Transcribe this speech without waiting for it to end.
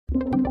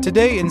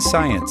Today in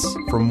Science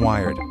from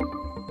Wired.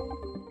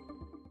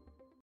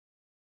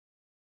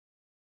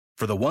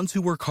 For the ones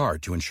who work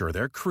hard to ensure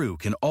their crew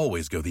can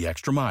always go the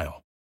extra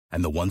mile,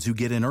 and the ones who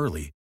get in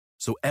early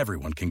so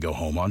everyone can go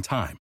home on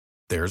time,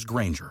 there's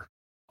Grainger,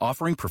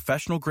 offering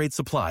professional-grade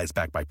supplies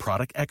backed by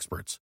product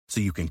experts so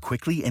you can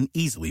quickly and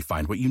easily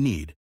find what you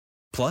need.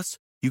 Plus,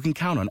 you can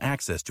count on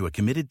access to a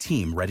committed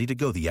team ready to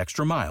go the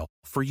extra mile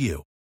for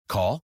you.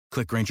 Call,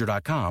 click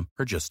Grainger.com,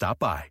 or just stop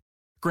by.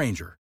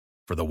 Grainger,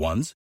 for the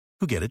ones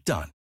who get it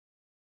done.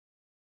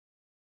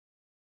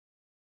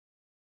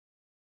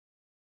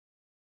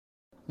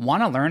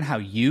 Want to learn how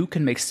you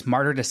can make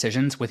smarter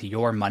decisions with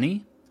your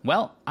money?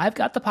 Well, I've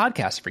got the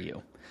podcast for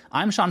you.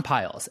 I'm Sean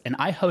Piles, and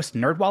I host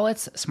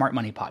NerdWallet's Smart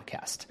Money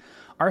Podcast.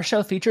 Our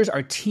show features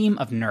our team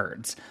of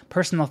nerds,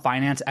 personal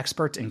finance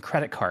experts in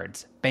credit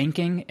cards,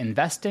 banking,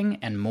 investing,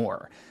 and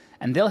more.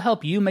 And they'll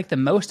help you make the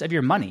most of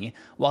your money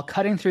while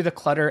cutting through the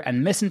clutter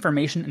and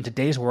misinformation in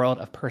today's world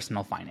of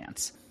personal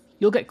finance.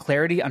 You'll get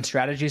clarity on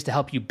strategies to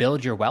help you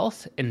build your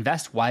wealth,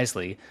 invest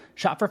wisely,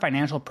 shop for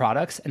financial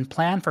products, and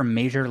plan for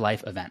major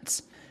life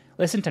events.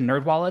 Listen to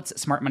NerdWallet's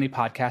Smart Money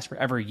Podcast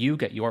wherever you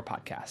get your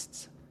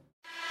podcasts.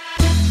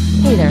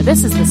 Hey there,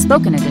 this is the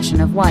spoken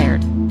edition of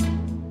Wired.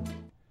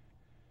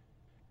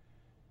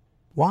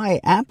 Why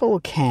Apple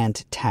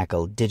Can't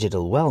Tackle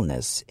Digital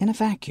Wellness in a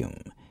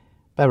Vacuum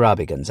by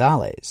Robbie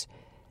Gonzalez.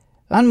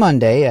 On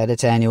Monday, at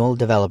its annual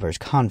Developers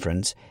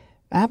Conference,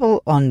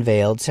 Apple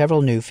unveiled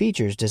several new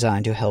features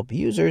designed to help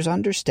users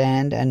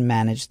understand and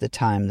manage the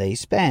time they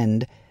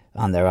spend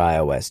on their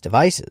iOS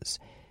devices.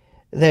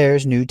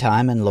 There's new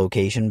time and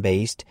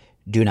location-based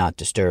Do Not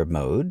Disturb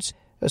modes,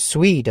 a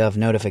suite of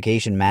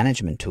notification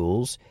management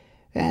tools,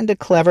 and a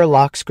clever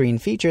lock screen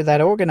feature that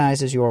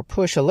organizes your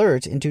push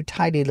alerts into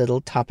tidy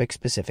little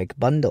topic-specific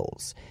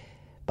bundles.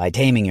 By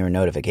taming your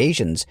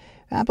notifications,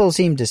 Apple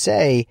seemed to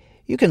say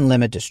you can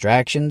limit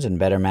distractions and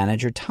better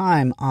manage your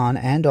time on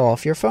and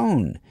off your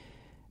phone.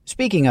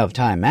 Speaking of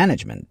time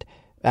management,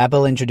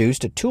 Apple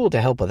introduced a tool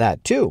to help with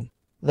that too.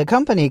 The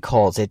company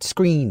calls it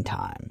Screen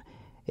Time.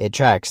 It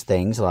tracks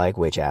things like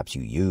which apps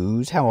you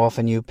use, how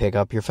often you pick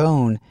up your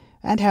phone,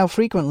 and how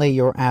frequently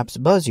your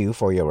apps buzz you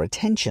for your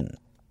attention.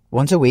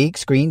 Once a week,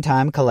 Screen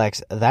Time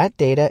collects that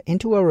data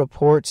into a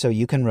report so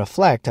you can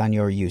reflect on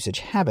your usage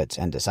habits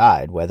and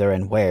decide whether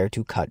and where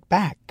to cut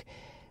back.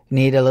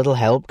 Need a little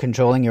help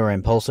controlling your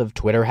impulsive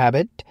Twitter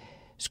habit?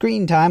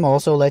 Screen Time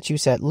also lets you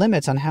set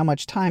limits on how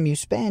much time you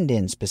spend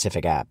in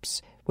specific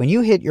apps. When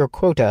you hit your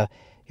quota,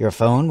 your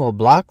phone will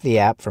block the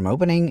app from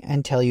opening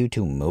and tell you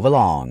to move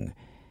along.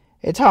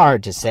 It's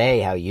hard to say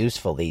how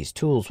useful these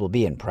tools will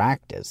be in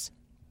practice.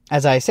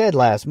 As I said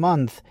last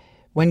month,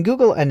 when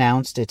Google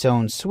announced its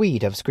own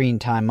suite of screen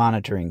time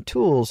monitoring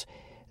tools,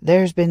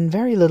 there's been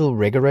very little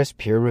rigorous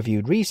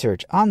peer-reviewed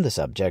research on the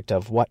subject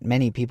of what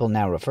many people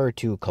now refer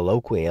to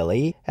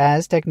colloquially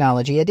as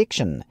technology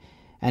addiction,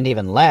 and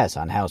even less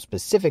on how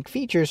specific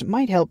features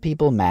might help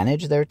people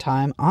manage their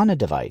time on a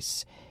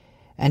device.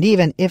 And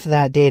even if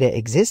that data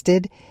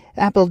existed,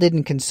 Apple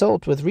didn't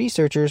consult with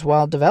researchers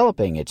while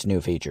developing its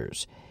new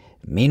features.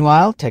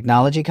 Meanwhile,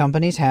 technology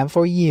companies have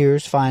for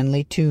years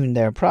finely tuned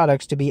their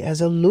products to be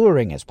as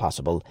alluring as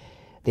possible.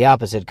 The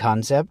opposite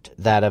concept,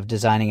 that of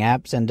designing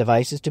apps and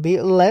devices to be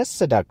less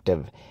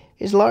seductive,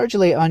 is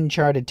largely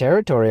uncharted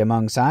territory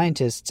among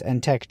scientists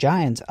and tech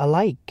giants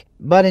alike.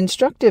 But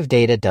instructive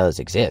data does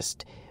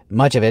exist.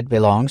 Much of it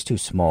belongs to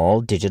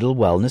small digital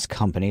wellness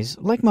companies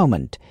like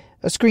Moment,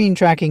 a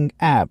screen-tracking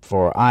app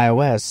for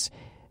iOS.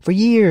 For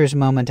years,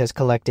 Moment has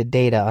collected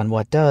data on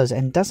what does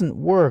and doesn't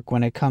work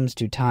when it comes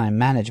to time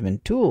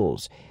management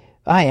tools.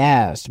 I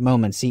asked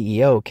Moment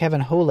CEO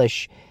Kevin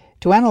Holish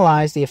to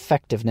analyze the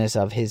effectiveness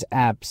of his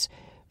app's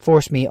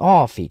Force Me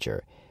Off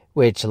feature,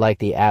 which, like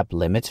the App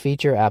Limits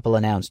feature Apple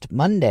announced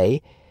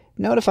Monday,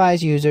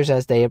 notifies users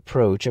as they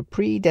approach a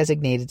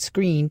pre-designated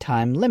screen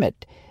time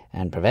limit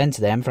and prevents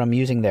them from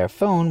using their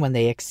phone when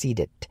they exceed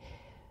it.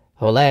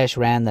 Holish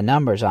ran the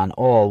numbers on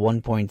all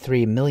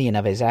 1.3 million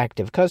of his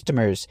active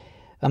customers.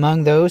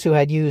 Among those who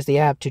had used the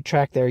app to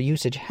track their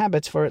usage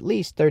habits for at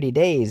least 30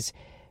 days,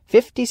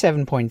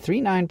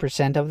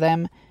 57.39% of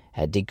them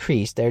had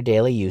decreased their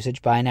daily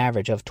usage by an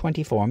average of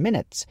 24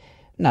 minutes.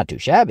 Not too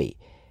shabby.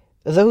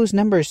 Those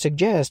numbers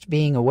suggest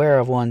being aware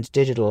of one's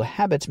digital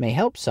habits may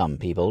help some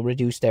people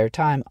reduce their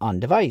time on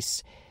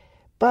device.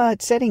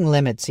 But setting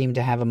limits seem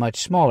to have a much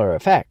smaller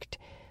effect.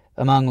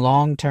 Among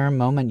long-term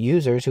Moment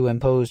users who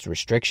imposed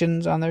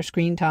restrictions on their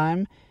screen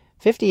time,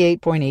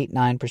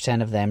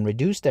 58.89% of them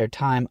reduced their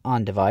time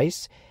on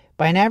device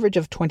by an average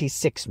of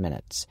 26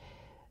 minutes.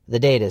 The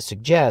data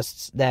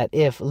suggests that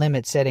if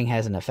limit setting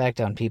has an effect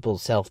on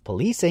people's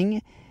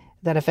self-policing,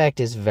 that effect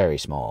is very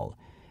small.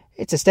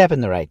 It's a step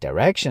in the right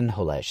direction,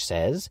 Holish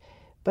says,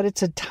 but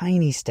it's a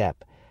tiny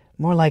step,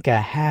 more like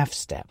a half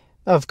step.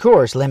 Of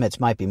course, limits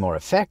might be more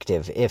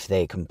effective if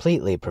they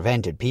completely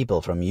prevented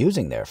people from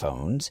using their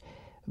phones.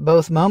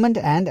 Both Moment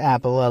and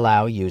Apple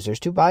allow users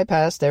to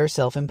bypass their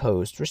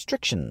self-imposed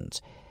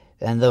restrictions,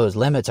 and those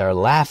limits are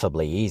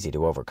laughably easy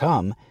to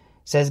overcome,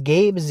 says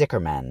Gabe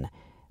Zickerman,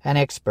 an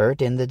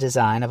expert in the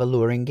design of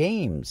alluring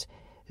games.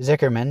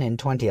 Zuckerman in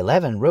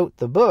 2011 wrote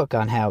the book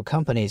on how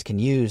companies can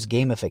use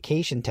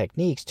gamification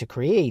techniques to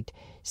create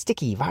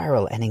sticky,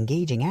 viral, and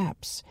engaging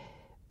apps.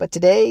 But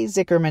today,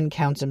 Zuckerman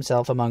counts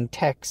himself among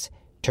tech's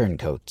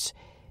turncoats.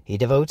 He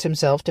devotes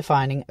himself to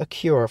finding a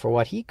cure for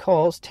what he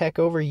calls tech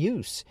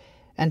overuse,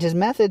 and his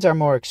methods are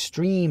more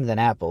extreme than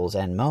Apple's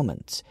and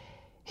Moment's.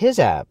 His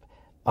app,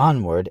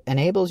 Onward,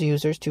 enables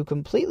users to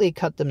completely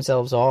cut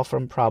themselves off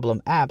from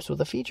problem apps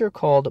with a feature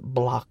called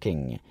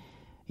blocking.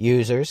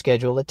 Users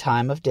schedule a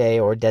time of day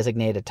or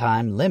designate a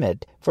time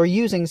limit for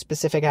using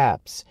specific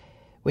apps.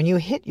 When you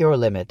hit your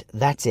limit,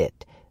 that's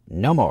it.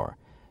 No more.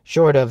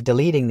 Short of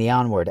deleting the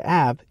Onward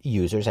app,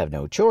 users have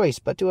no choice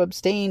but to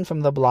abstain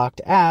from the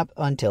blocked app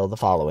until the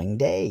following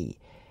day.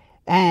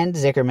 And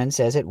Zuckerman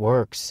says it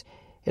works.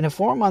 In a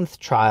 4-month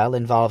trial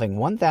involving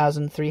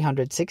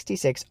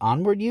 1,366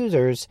 Onward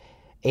users,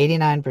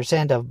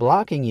 89% of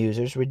blocking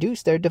users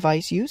reduced their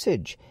device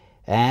usage,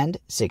 and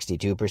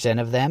 62%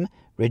 of them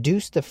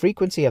reduced the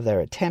frequency of their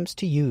attempts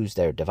to use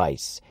their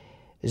device.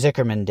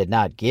 Zuckerman did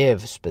not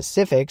give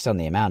specifics on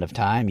the amount of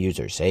time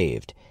users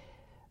saved.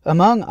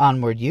 Among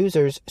Onward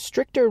users,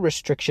 stricter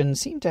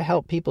restrictions seem to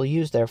help people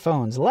use their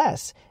phones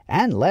less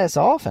and less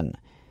often.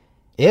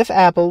 If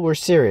Apple were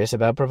serious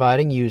about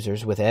providing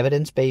users with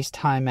evidence-based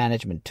time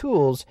management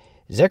tools,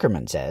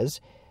 Zuckerman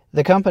says,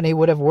 the company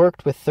would have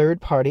worked with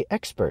third-party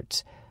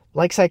experts,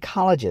 like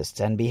psychologists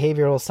and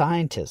behavioral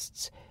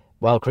scientists,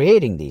 while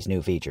creating these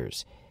new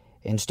features.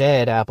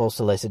 Instead, Apple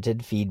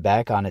solicited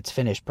feedback on its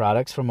finished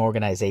products from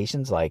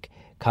organizations like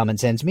Common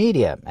Sense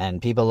Media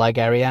and people like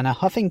Arianna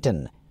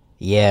Huffington.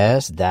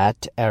 Yes,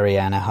 that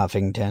Arianna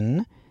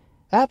Huffington.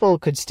 Apple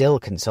could still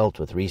consult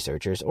with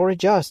researchers or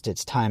adjust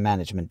its time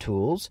management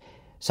tools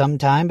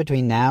sometime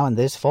between now and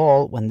this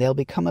fall when they'll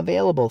become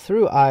available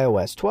through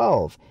iOS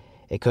 12.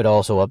 It could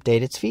also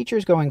update its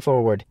features going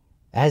forward.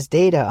 As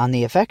data on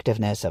the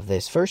effectiveness of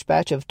this first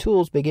batch of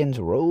tools begins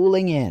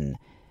rolling in,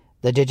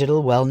 the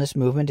digital wellness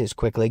movement is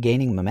quickly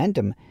gaining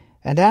momentum,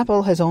 and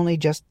Apple has only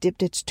just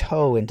dipped its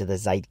toe into the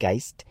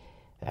zeitgeist.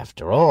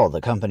 After all,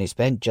 the company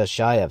spent just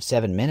shy of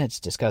 7 minutes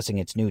discussing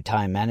its new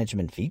time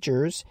management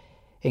features.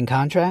 In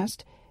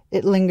contrast,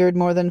 it lingered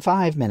more than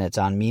 5 minutes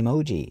on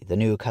Memoji, the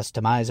new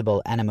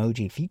customizable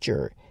Animoji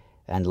feature,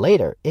 and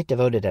later it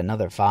devoted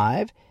another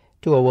 5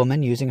 to a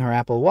woman using her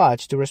Apple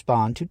Watch to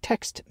respond to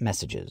text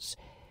messages.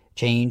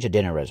 Change a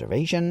dinner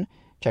reservation,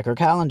 check her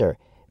calendar,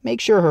 make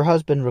sure her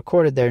husband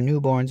recorded their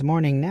newborn's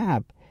morning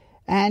nap,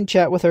 and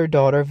chat with her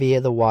daughter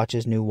via the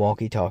watch's new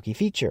walkie-talkie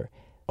feature,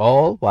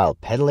 all while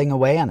pedaling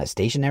away on a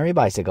stationary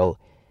bicycle.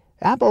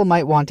 Apple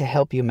might want to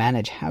help you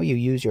manage how you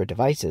use your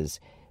devices,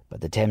 but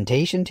the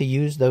temptation to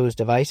use those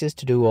devices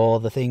to do all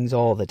the things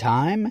all the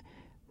time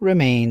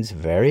remains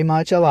very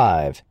much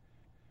alive.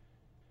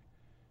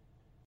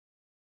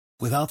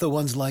 Without the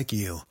ones like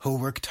you, who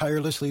work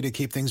tirelessly to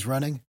keep things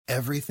running,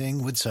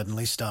 everything would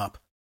suddenly stop.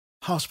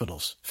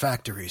 Hospitals,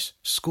 factories,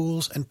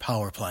 schools, and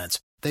power plants,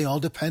 they all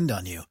depend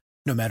on you.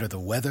 No matter the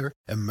weather,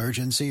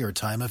 emergency, or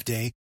time of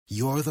day,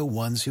 you're the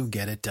ones who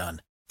get it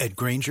done. At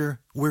Grainger,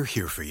 we're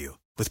here for you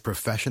with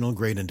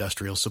professional-grade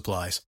industrial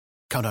supplies.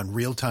 Count on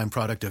real-time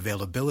product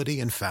availability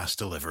and fast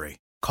delivery.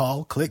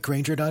 Call, click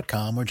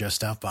Grainger.com, or just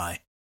stop by.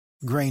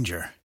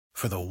 Grainger,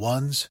 for the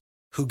ones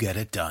who get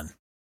it done.